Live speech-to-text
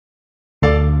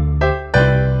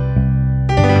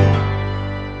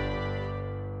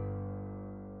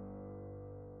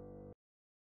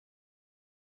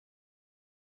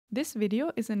This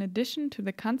video is an addition to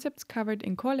the concepts covered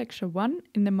in Core Lecture 1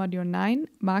 in the Module 9,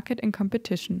 Market and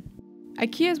Competition.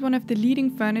 IKEA is one of the leading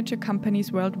furniture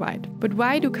companies worldwide. But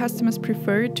why do customers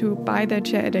prefer to buy their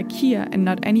chair at IKEA and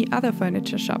not any other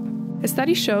furniture shop? A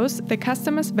study shows that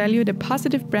customers value the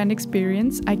positive brand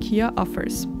experience IKEA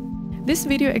offers. This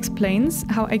video explains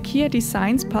how IKEA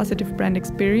designs positive brand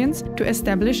experience to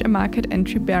establish a market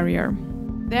entry barrier.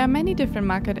 There are many different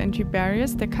market entry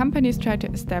barriers that companies try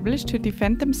to establish to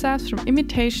defend themselves from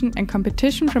imitation and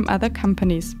competition from other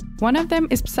companies. One of them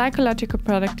is psychological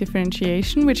product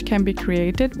differentiation, which can be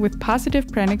created with positive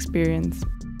brand experience.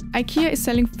 IKEA is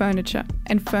selling furniture,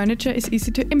 and furniture is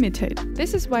easy to imitate.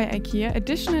 This is why IKEA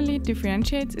additionally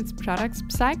differentiates its products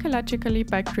psychologically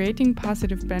by creating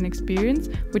positive brand experience,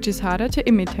 which is harder to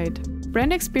imitate.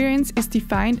 Brand experience is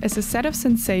defined as a set of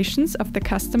sensations of the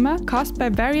customer caused by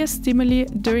various stimuli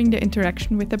during the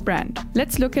interaction with the brand.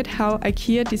 Let's look at how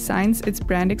IKEA designs its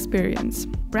brand experience.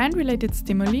 Brand-related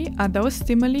stimuli are those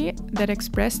stimuli that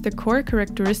express the core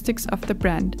characteristics of the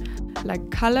brand, like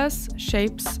colors,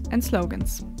 shapes, and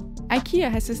slogans.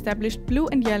 IKEA has established blue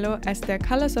and yellow as their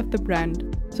colors of the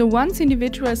brand. So once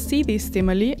individuals see these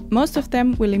stimuli, most of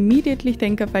them will immediately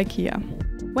think of IKEA.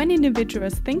 When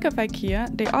individuals think of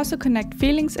IKEA, they also connect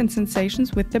feelings and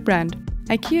sensations with the brand.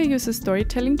 IKEA uses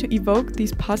storytelling to evoke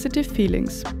these positive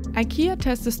feelings. IKEA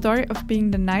tells the story of being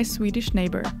the nice Swedish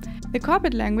neighbor. The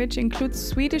corporate language includes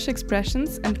Swedish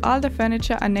expressions, and all the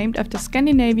furniture are named after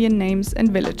Scandinavian names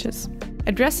and villages.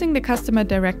 Addressing the customer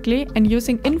directly and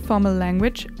using informal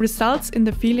language results in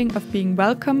the feeling of being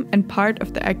welcome and part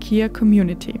of the IKEA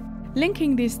community.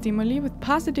 Linking these stimuli with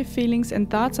positive feelings and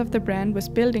thoughts of the brand was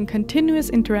building continuous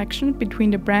interaction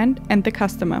between the brand and the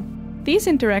customer. These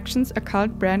interactions are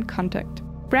called brand contact.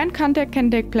 Brand contact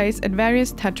can take place at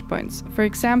various touchpoints, for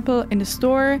example in the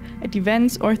store, at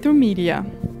events or through media.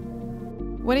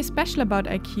 What is special about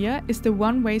IKEA is the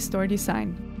one-way store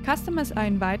design. Customers are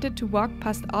invited to walk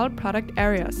past all product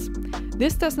areas.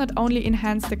 This does not only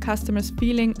enhance the customer's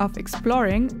feeling of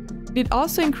exploring, it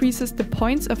also increases the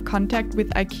points of contact with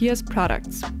IKEA's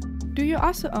products. Do you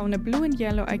also own a blue and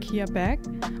yellow IKEA bag?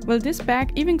 Well, this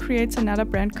bag even creates another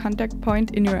brand contact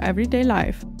point in your everyday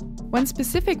life. One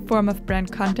specific form of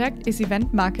brand contact is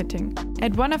event marketing.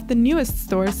 At one of the newest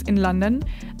stores in London,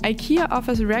 IKEA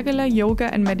offers regular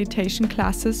yoga and meditation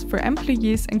classes for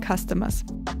employees and customers.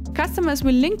 Customers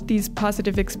will link these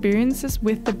positive experiences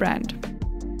with the brand.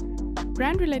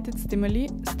 Brand-related stimuli,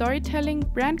 storytelling,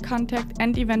 brand contact,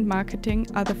 and event marketing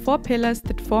are the 4 pillars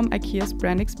that form IKEA's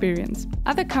brand experience.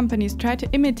 Other companies try to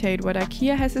imitate what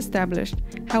IKEA has established.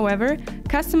 However,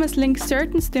 customers link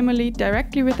certain stimuli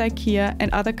directly with IKEA,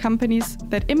 and other companies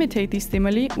that imitate these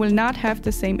stimuli will not have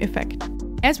the same effect.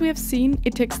 As we have seen,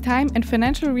 it takes time and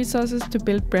financial resources to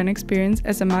build brand experience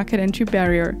as a market entry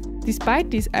barrier. Despite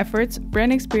these efforts,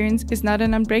 brand experience is not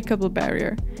an unbreakable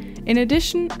barrier. In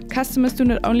addition, customers do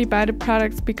not only buy the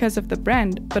products because of the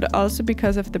brand, but also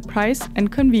because of the price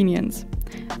and convenience.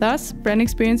 Thus, brand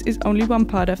experience is only one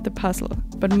part of the puzzle,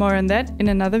 but more on that in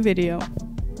another video.